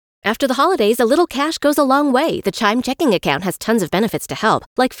After the holidays, a little cash goes a long way. The Chime checking account has tons of benefits to help,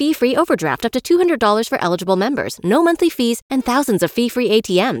 like fee-free overdraft up to $200 for eligible members, no monthly fees, and thousands of fee-free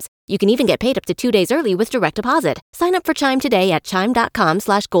ATMs. You can even get paid up to 2 days early with direct deposit. Sign up for Chime today at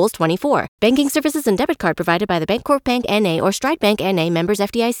chime.com/goals24. Banking services and debit card provided by the Bancorp Bank N.A. or Stride Bank N.A. members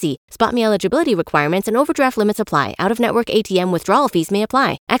FDIC. Spot me eligibility requirements and overdraft limits apply. Out-of-network ATM withdrawal fees may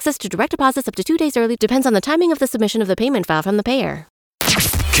apply. Access to direct deposits up to 2 days early depends on the timing of the submission of the payment file from the payer.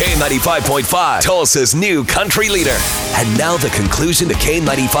 K95.5, Tulsa's new country leader. And now the conclusion to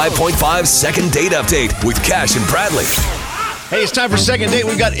K95.5's second date update with Cash and Bradley. Hey, it's time for second date.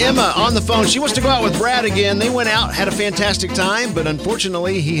 We've got Emma on the phone. She wants to go out with Brad again. They went out, had a fantastic time, but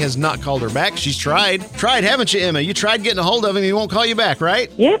unfortunately, he has not called her back. She's tried. Tried, haven't you, Emma? You tried getting a hold of him. He won't call you back, right?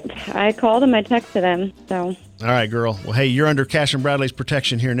 Yep. I called him. I texted him. So. All right, girl. Well, hey, you're under Cash and Bradley's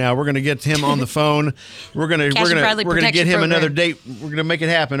protection here now. We're going to get him on the phone. We're going to get him another date. We're going to make it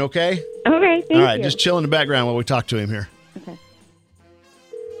happen, okay? Okay, thank you. All right, just chill in the background while we talk to him here. Okay.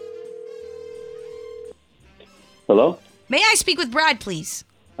 Hello? May I speak with Brad, please?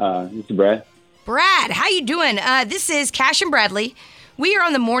 This is Brad. Brad, how you doing? This is Cash and Bradley. We are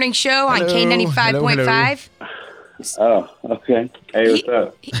on the morning show on K95.5. Oh, okay. Hey, what's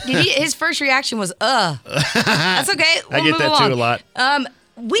up? His first reaction was, That's okay. I get that too a lot.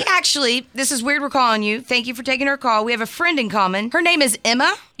 We actually, this is weird we're calling you. Thank you for taking our call. We have a friend in common. Her name is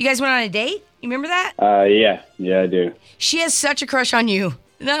Emma. You guys went on a date? You remember that? Yeah, I do. She has such a crush on you.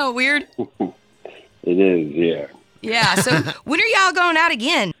 Isn't that weird? It is, yeah. Yeah, so when are y'all going out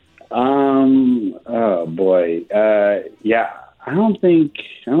again? Oh boy. Yeah, I don't think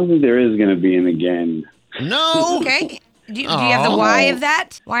there is going to be an again. No. Okay. Do you have the why of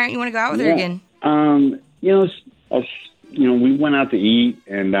that? Why aren't you want to go out with her again? We went out to eat,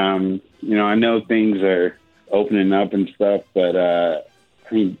 and I know things are opening up and stuff, but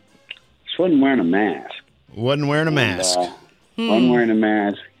she wasn't wearing a mask. Wasn't wearing a mask. Wasn't wearing a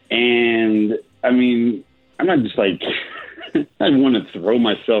mask, and I mean, I'm not just like I want to throw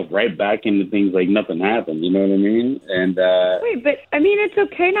myself right back into things like nothing happened. You know what I mean? And wait, but I mean, it's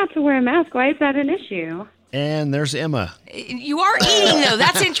okay not to wear a mask. Why is that an issue? And there's Emma. You are eating, though.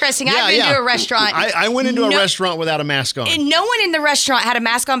 That's interesting. I've been to a restaurant. I went into a restaurant without a mask on. And no one in the restaurant had a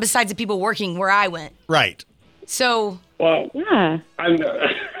mask on besides the people working where I went. Right. So. Well, yeah.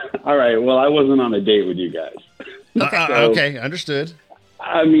 All right. Well, I wasn't on a date with you guys. Okay. Okay. Understood.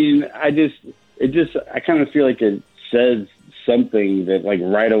 I mean, I kind of feel like it says something that, like,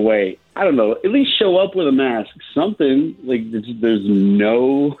 right away, I don't know, at least show up with a mask, something, like, there's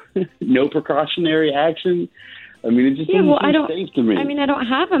no precautionary action. I mean, it just doesn't seem safe to me. I mean, I don't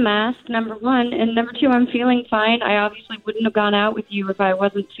have a mask, number one, and number two, I'm feeling fine. I obviously wouldn't have gone out with you if I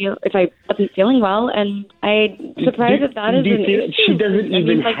wasn't feeling well, and I'm surprised that is an issue. She doesn't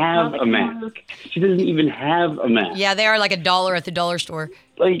even have a mask. She doesn't even have a mask. Yeah, they are like $1 at the dollar store.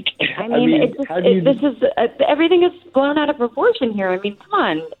 Like, everything is blown out of proportion here. I mean, come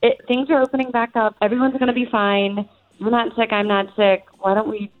on. Things are opening back up. Everyone's going to be fine. You're not sick. I'm not sick. Why don't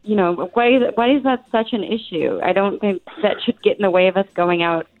we, why is that such an issue? I don't think that should get in the way of us going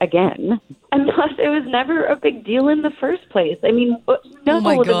out again. And plus, it was never a big deal in the first place. I mean, more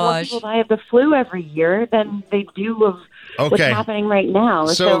people die of the flu every year than they do of what's happening right now.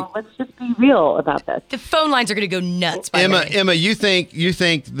 So let's just be real about this. The phone lines are going to go nuts. Emma, you think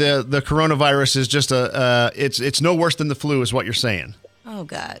the coronavirus is just it's no worse than the flu, is what you're saying? Oh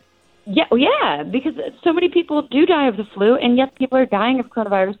God. Yeah, because so many people do die of the flu, and yes, people are dying of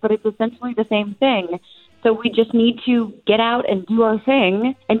coronavirus, but it's essentially the same thing. So we just need to get out and do our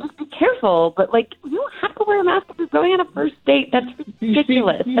thing and just be careful. But, like, you don't have to wear a mask if you're going on a first date. That's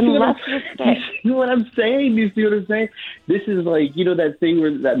ridiculous. Unless you're sick. You know what I'm saying? You see what I'm saying? This is like, that thing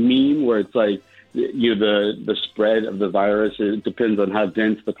that meme where it's like, the spread of the virus, it depends on how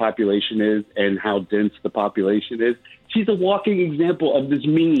dense the population is and how dense the population is. She's a walking example of this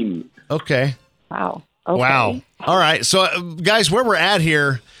meme. Okay. Wow. Okay. Wow. All right. So, guys, where we're at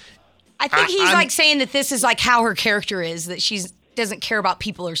here, I think he's saying that this is like how her character is, that she doesn't care about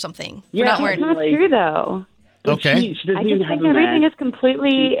people or something. Yeah, that's not true, though. Okay. She doesn't I even just have think a everything mask. is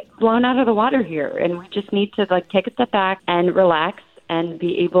completely blown out of the water here, and we just need to, take a step back and relax and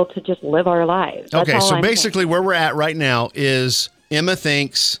be able to just live our lives. That's all so I'm basically saying. where we're at right now is Emma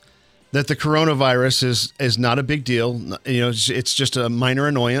thinks that the coronavirus is not a big deal. It's just a minor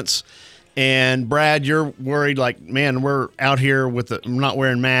annoyance. And Brad, you're worried, like, man, we're out here with not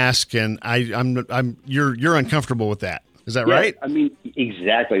wearing masks, and you're uncomfortable with that. Is that right? I mean,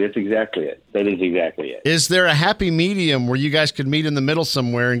 exactly. That's exactly it. That is exactly it. Is there a happy medium where you guys could meet in the middle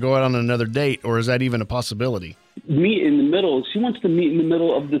somewhere and go out on another date, or is that even a possibility? meet in the middle. She wants to meet in the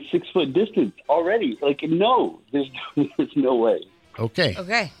middle of the 6 foot distance already. Like, no, there's no way. Okay.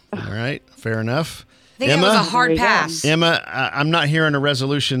 Okay. All right. Fair enough. I think it was a hard There you go. pass. Emma, I'm not hearing a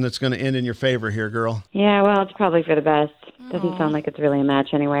resolution that's going to end in your favor here, girl. Yeah, well, it's probably for the best. Doesn't sound like it's really a match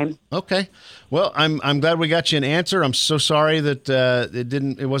anyway. Okay. Well, I'm glad we got you an answer. I'm so sorry that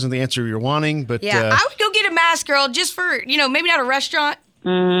it wasn't the answer you're wanting, but Yeah, I would go get a mask, girl, just for, maybe not a restaurant.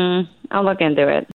 I'll look into it.